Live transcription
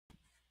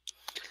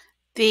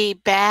The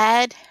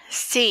bad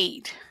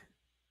seed.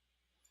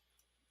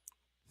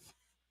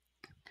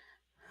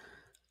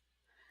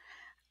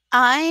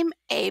 I'm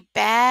a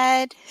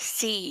bad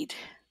seed.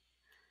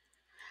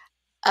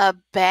 A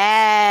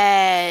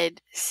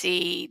bad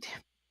seed.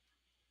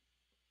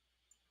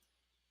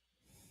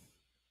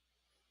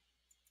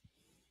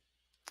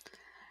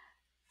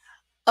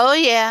 Oh,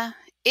 yeah,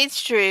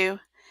 it's true.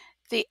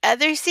 The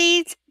other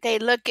seeds, they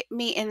look at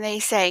me and they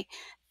say,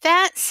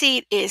 that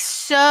seed is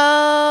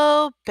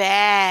so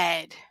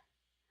bad.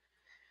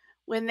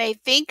 When they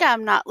think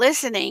I'm not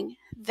listening,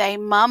 they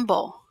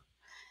mumble,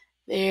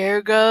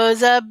 there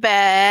goes a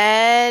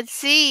bad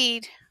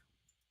seed.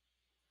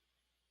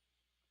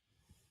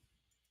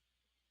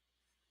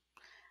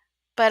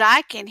 But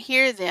I can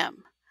hear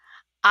them.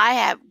 I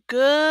have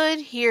good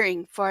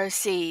hearing for a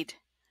seed.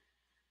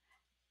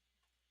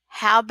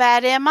 How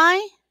bad am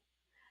I?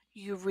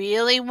 You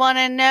really want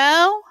to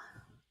know?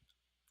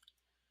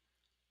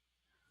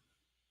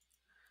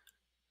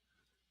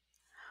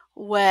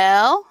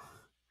 Well,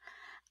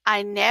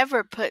 I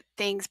never put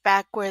things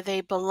back where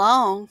they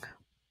belong.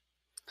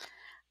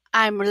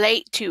 I'm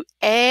late to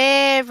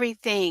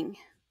everything.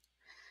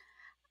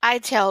 I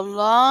tell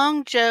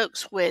long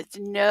jokes with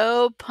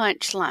no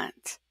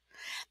punchlines.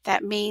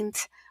 That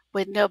means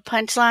with no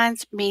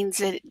punchlines means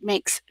that it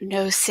makes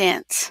no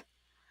sense.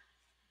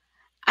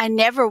 I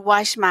never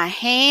wash my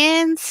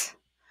hands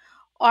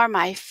or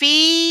my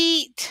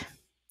feet.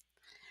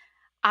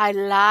 I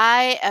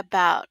lie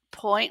about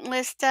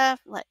pointless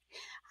stuff like,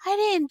 I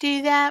didn't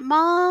do that,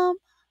 Mom.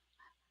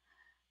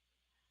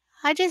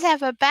 I just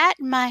have a bat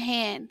in my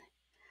hand.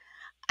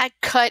 I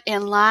cut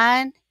in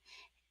line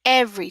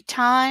every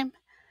time.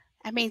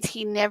 That means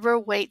he never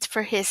waits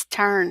for his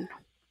turn.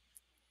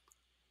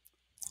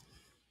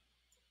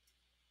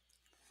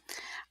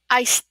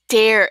 I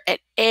stare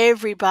at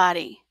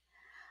everybody.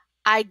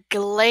 I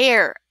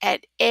glare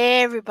at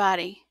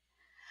everybody.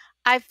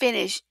 I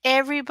finish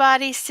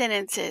everybody's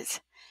sentences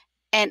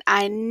and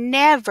I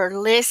never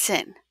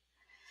listen.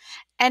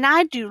 And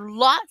I do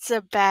lots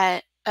of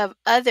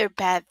other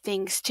bad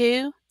things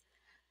too.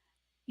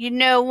 You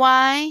know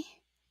why?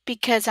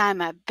 Because I'm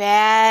a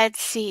bad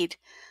seed.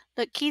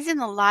 Look, he's in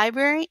the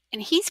library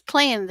and he's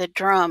playing the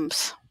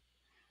drums.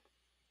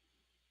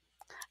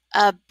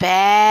 A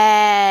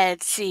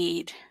bad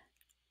seed.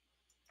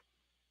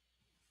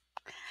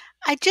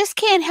 I just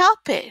can't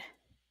help it.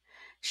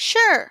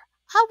 Sure,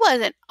 I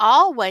wasn't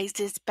always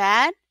this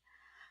bad.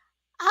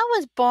 I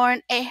was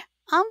born a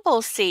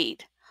humble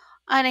seed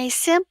on a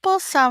simple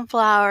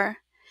sunflower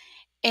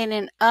in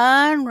an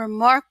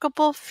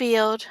unremarkable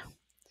field.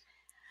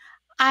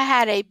 I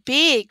had a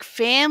big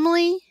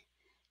family,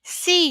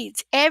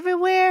 seeds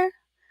everywhere.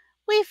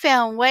 We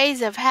found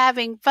ways of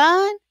having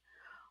fun.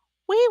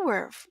 We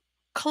were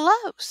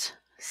close.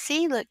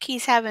 See, look,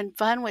 he's having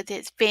fun with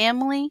his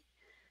family.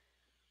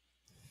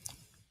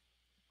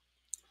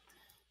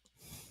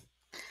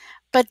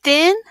 But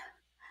then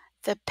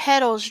the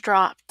petals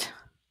dropped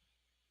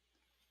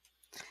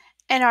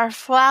and our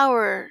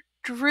flower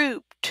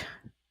drooped.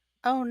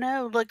 Oh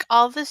no, look,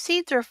 all the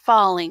seeds are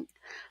falling.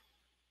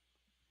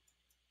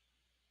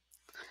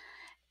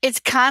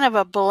 It's kind of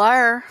a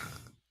blur.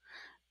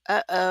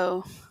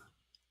 Uh-oh.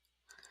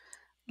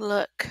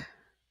 Look,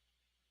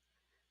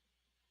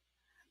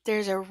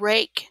 there's a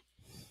rake.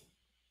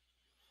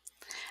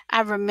 I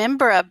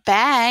remember a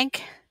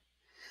bag.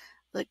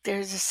 Look,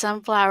 there's a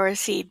sunflower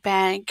seed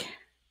bag.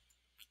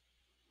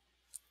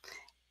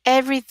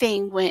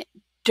 Everything went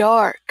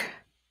dark.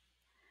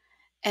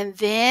 And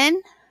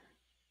then,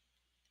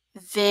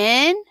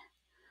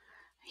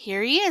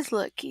 here he is.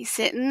 Look, he's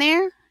sitting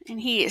there and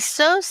he is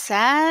so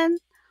sad.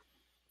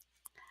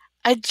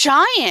 A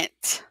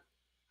giant.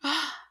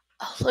 Oh,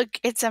 look,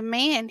 it's a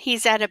man.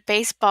 He's at a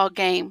baseball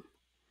game.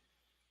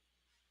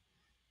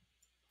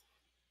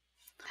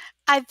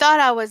 I thought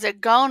I was a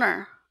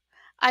goner.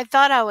 I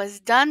thought I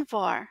was done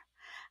for.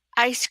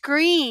 I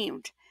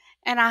screamed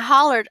and I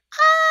hollered, ah!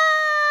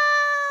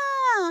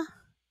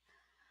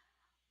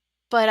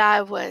 But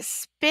I was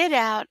spit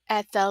out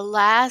at the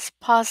last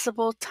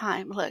possible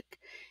time. Look,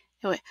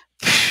 it went.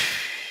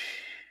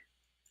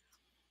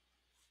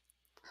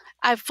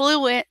 I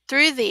flew it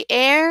through the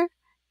air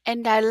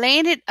and I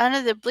landed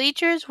under the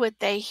bleachers with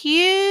a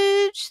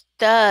huge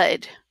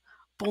thud.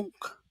 Boom.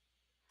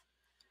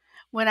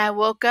 When I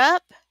woke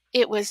up,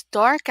 it was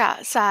dark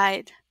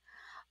outside.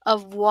 A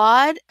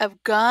wad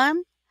of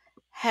gum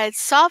had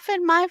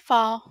softened my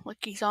fall. Look,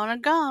 he's on a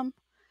gum.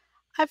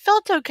 I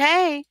felt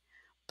okay,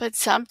 but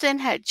something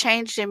had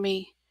changed in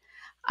me.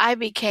 I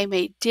became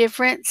a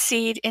different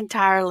seed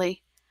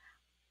entirely.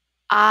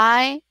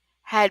 I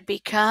had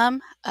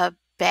become a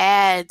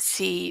bad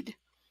seed.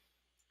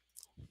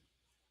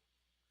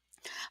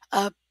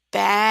 A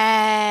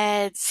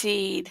bad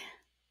seed.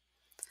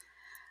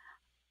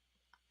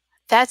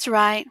 That's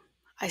right.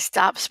 I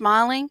stopped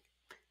smiling.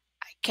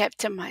 I kept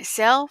to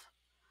myself.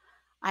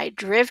 I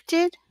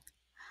drifted.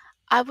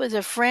 I was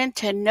a friend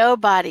to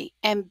nobody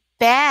and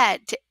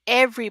bad to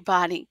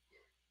everybody.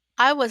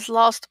 I was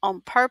lost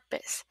on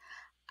purpose.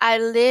 I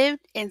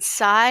lived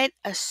inside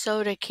a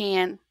soda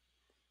can.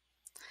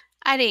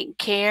 I didn't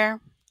care,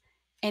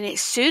 and it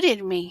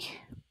suited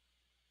me.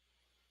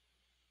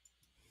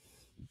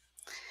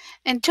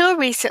 Until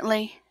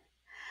recently,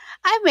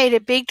 I've made a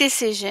big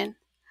decision.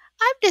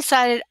 I've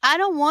decided I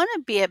don't want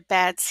to be a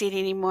bad seed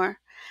anymore.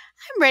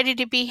 I'm ready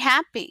to be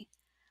happy.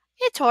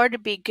 It's hard to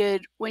be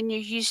good when you're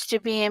used to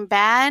being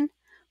bad,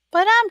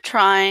 but I'm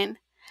trying,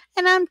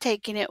 and I'm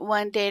taking it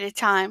one day at a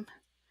time.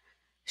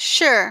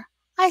 Sure,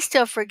 I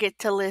still forget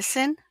to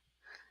listen.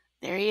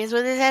 There he is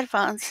with his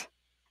headphones.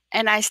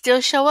 And I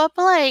still show up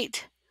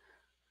late.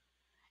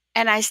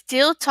 And I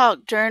still talk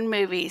during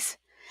movies.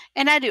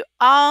 And I do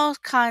all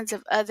kinds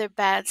of other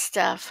bad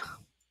stuff.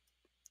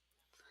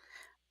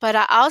 But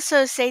I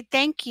also say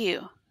thank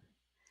you.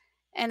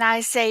 And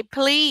I say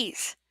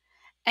please.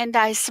 And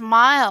I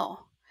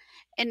smile.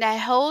 And I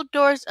hold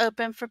doors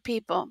open for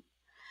people.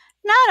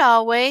 Not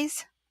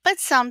always, but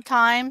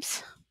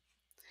sometimes.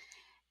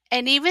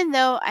 And even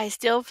though I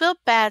still feel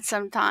bad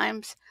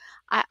sometimes,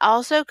 I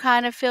also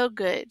kind of feel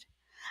good.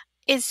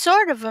 It's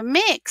sort of a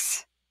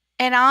mix.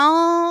 And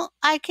all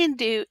I can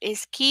do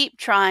is keep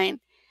trying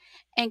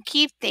and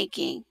keep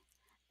thinking,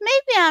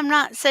 maybe I'm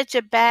not such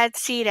a bad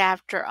seed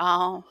after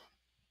all.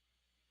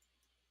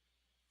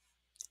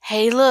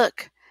 Hey,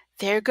 look,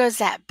 there goes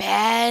that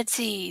bad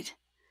seed.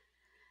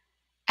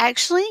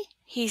 Actually,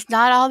 he's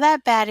not all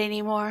that bad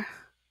anymore.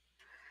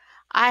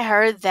 I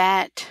heard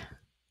that.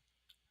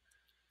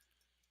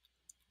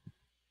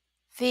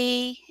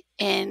 The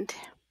end.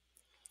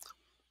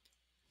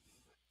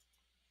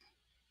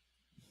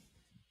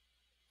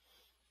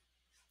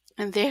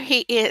 And there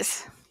he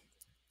is.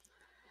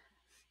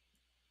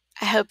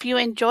 I hope you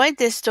enjoyed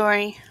this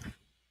story.